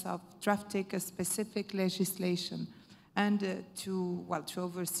process of drafting a specific legislation and to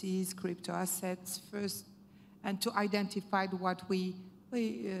oversee crypto assets first, and to identify what we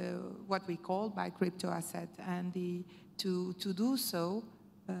call by crypto asset, and to do so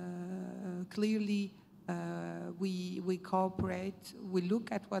clearly we cooperate, we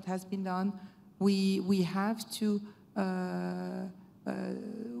look at what has been done. We have to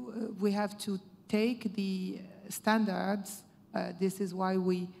take the standards. This is why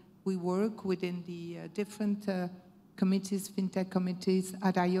we work within the different committees, fintech committees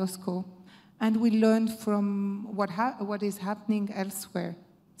at IOSCO, and we learn from what is happening elsewhere,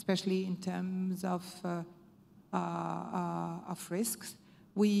 especially in terms of risks.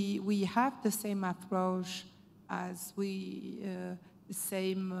 We have the same approach as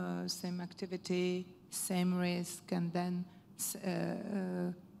same activity, same risk, and then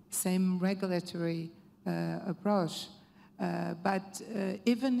same regulatory approach. But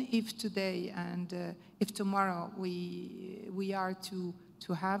even if today and if tomorrow we are to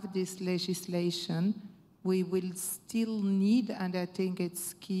have this legislation, we will still need, and I think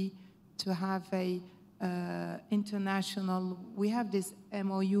it's key, to have a international. We have these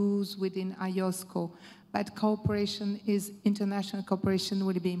MOUs within IOSCO, but international cooperation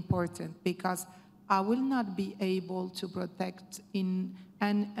will be important, because I will not be able to protect an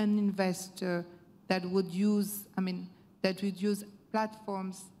investor that would use,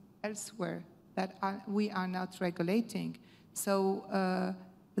 platforms elsewhere that we are not regulating. So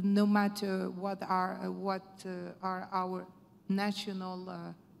no matter what are our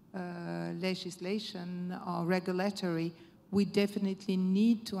national legislation or regulatory, we definitely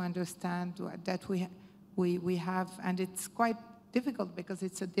need to understand that we have, and it's quite difficult because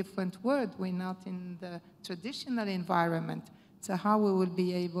it's a different word. We're not in the traditional environment. So how we will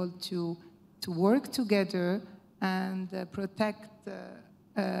be able to work together and protect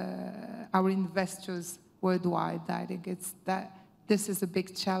our investors worldwide. I think this is a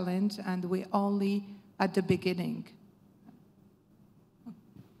big challenge, and we're only at the beginning.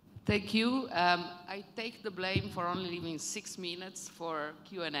 Thank you. I take the blame for only leaving 6 minutes for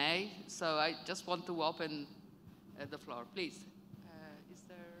Q&A, so I just want to open the floor. Please. Is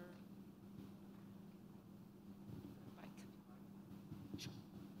there a mic? Sure.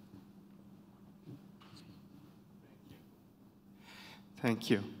 Thank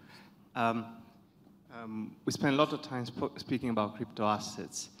you. We spend a lot of time speaking about crypto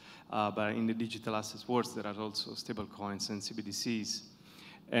assets, but in the digital assets world, there are also stable coins and CBDCs.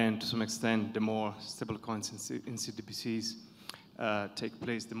 And to some extent, the more stable coins in CBDCs take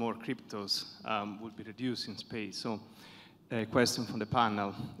place, the more cryptos will be reduced in space. So a question from the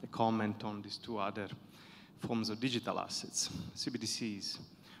panel, a comment on these two other forms of digital assets, CBDCs.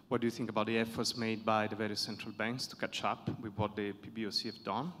 What do you think about the efforts made by the various central banks to catch up with what the PBOC have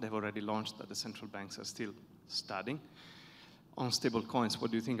done? They've already launched, but the central banks are still studying. On stable coins,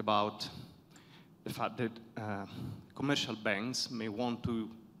 what do you think about the fact that commercial banks may want to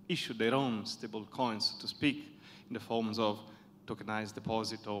issue their own stable coins, so to speak, in the forms of tokenized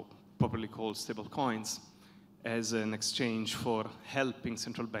deposit, or properly called stable coins, as an exchange for helping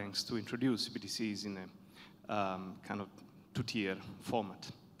central banks to introduce CBDCs in a kind of two-tier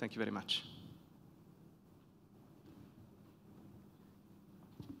format? Thank you very much.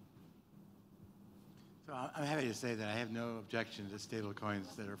 So I'm happy to say that I have no objection to stable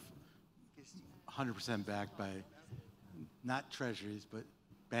coins that are 100% backed by not treasuries, but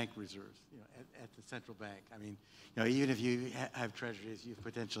bank reserves, at the central bank. I mean, even if you have treasuries, you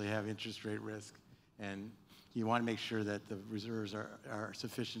potentially have interest rate risk, and you want to make sure that the reserves are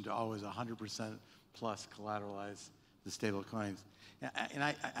sufficient to always 100% plus collateralize the stable coins.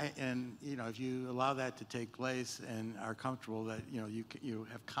 And if you allow that to take place and are comfortable that you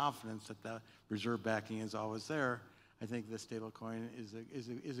have confidence that the reserve backing is always there, I think the stable coin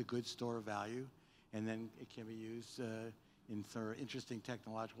is a good store of value, and then it can be used in sort of interesting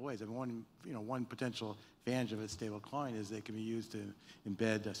technological ways. I mean, one potential advantage of a stable coin is they can be used to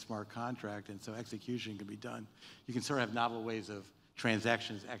embed a smart contract, and so execution can be done. You can sort of have novel ways of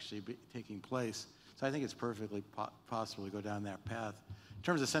transactions actually taking place. So I think it's perfectly possible to go down that path. In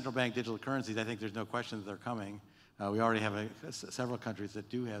terms of central bank digital currencies, I think there's no question that they're coming. We already have several countries that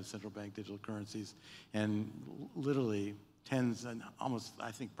do have central bank digital currencies, and literally tens and almost,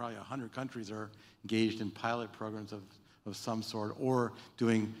 I think, probably 100 countries are engaged in pilot programs of some sort, or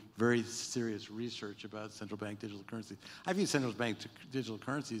doing very serious research about central bank digital currencies. I view central bank digital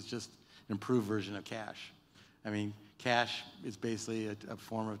currencies just improved version of cash. I mean, cash is basically a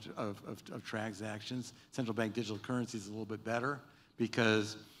form of transactions. Central bank digital currency is a little bit better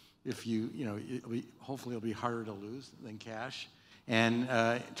because if hopefully it'll be harder to lose than cash. And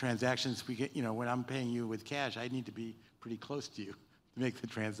transactions, when I'm paying you with cash, I need to be pretty close to you to make the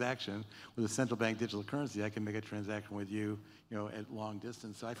transaction. With a central bank digital currency, I can make a transaction with you, at long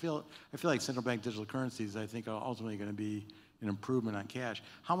distance. So I feel like central bank digital currencies, I think, are ultimately going to be an improvement on cash.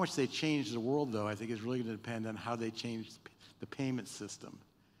 How much they change the world, though, I think is really going to depend on how they change the payment system.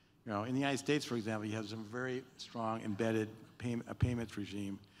 In the United States, for example, you have some very strong embedded payments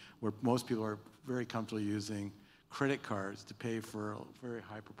regime where most people are very comfortable using credit cards to pay for a very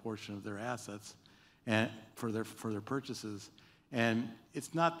high proportion of their assets and for their purchases. And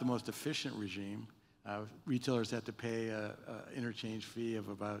it's not the most efficient regime. Retailers have to pay an interchange fee of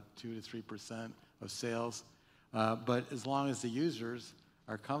about 2 to 3% of sales. But as long as the users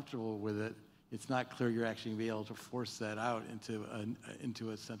are comfortable with it, it's not clear you're actually going to be able to force that out into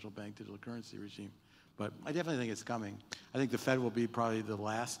a central bank digital currency regime. But I definitely think it's coming. I think the Fed will be probably the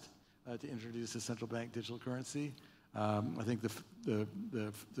last to introduce a central bank digital currency. I think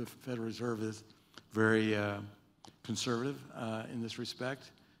the Federal Reserve is very conservative in this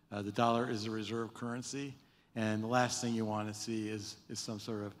respect. The dollar is a reserve currency, and the last thing you want to see is some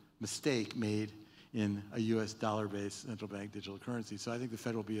sort of mistake made in a U.S. dollar-based central bank digital currency. So I think the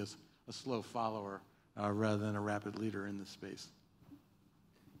Fed will be a slow follower rather than a rapid leader in this space.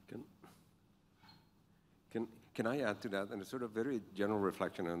 Can I add to that? And a sort of very general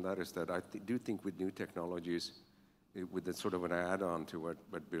reflection on that is that I do think with new technologies, with the sort of an add-on to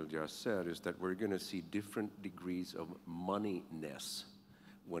what Bill just said, is that we're going to see different degrees of moneyness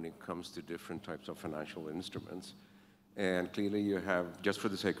when it comes to different types of financial instruments. And clearly you have, just for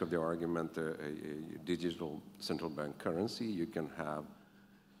the sake of the argument, a digital central bank currency. You can have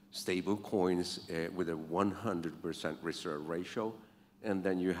stable coins with a 100% reserve ratio. And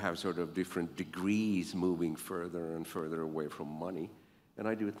then you have sort of different degrees moving further and further away from money. And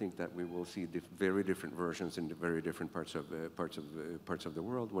I do think that we will see very different versions in the very different parts of the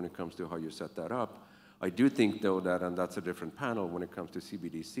world when it comes to how you set that up. I do think, though, that, and that's a different panel, when it comes to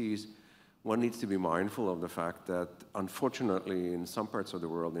CBDCs, one needs to be mindful of the fact that, unfortunately, in some parts of the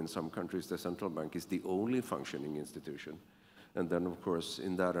world, in some countries, the central bank is the only functioning institution. And then, of course,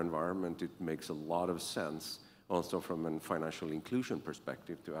 in that environment, it makes a lot of sense, also from a financial inclusion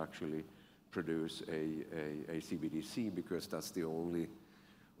perspective, to actually produce a CBDC, because that's the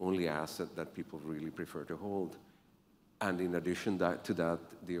only asset that people really prefer to hold. And in addition to that,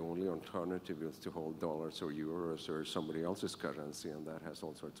 the only alternative is to hold dollars or euros or somebody else's currency, and that has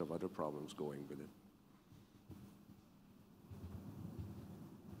all sorts of other problems going with it.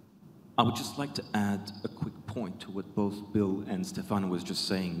 I would just like to add a quick point to what both Bill and Stefano was just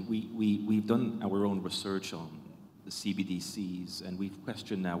saying. We've done our own research on the CBDCs, and we've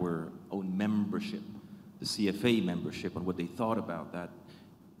questioned our own membership, the CFA membership, on what they thought about that.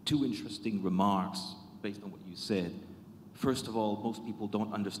 Two interesting remarks based on what you said. First of all, most people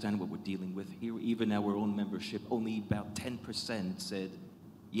don't understand what we're dealing with here. Even our own membership, only about 10% said,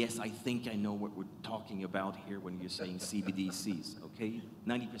 yes, I think I know what we're talking about here when you're saying CBDCs, okay?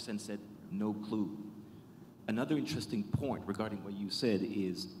 90% said, no clue. Another interesting point regarding what you said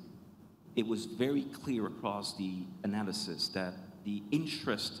is, it was very clear across the analysis that the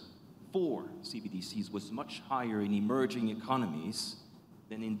interest for CBDCs was much higher in emerging economies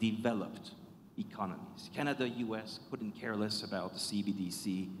than in developed economies. Canada, US couldn't care less about the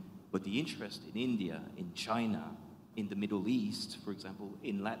CBDC, but the interest in India, in China, in the Middle East, for example,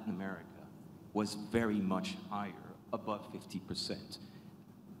 in Latin America, was very much higher, above 50%.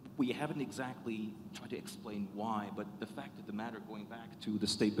 We haven't exactly tried to explain why, but the fact of the matter, going back to the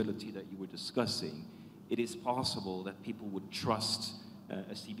stability that you were discussing, it is possible that people would trust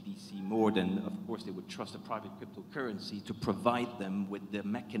a CBDC more than, of course, they would trust a private cryptocurrency to provide them with the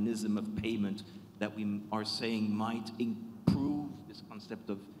mechanism of payment that we are saying might improve this concept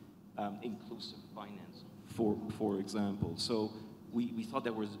of inclusive finance, for example. So we thought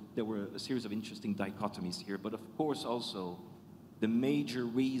there were a series of interesting dichotomies here, but of course also the major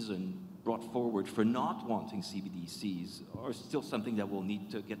reason brought forward for not wanting CBDCs are still something that we'll need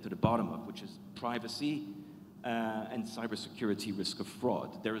to get to the bottom of, which is privacy and cybersecurity risk of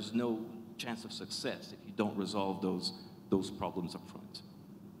fraud. There is no chance of success if you don't resolve those problems up front.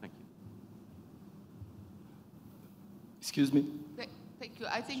 Thank you. Excuse me? Thank you.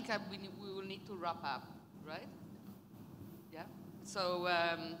 I think we will need to wrap up, right? Yeah? So,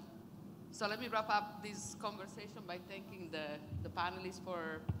 so let me wrap up this conversation by thanking the panelists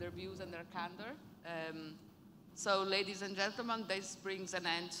for their views and their candor. So, ladies and gentlemen, this brings an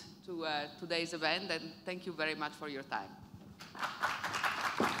end to today's event, and thank you very much for your time.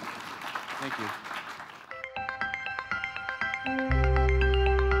 Thank you.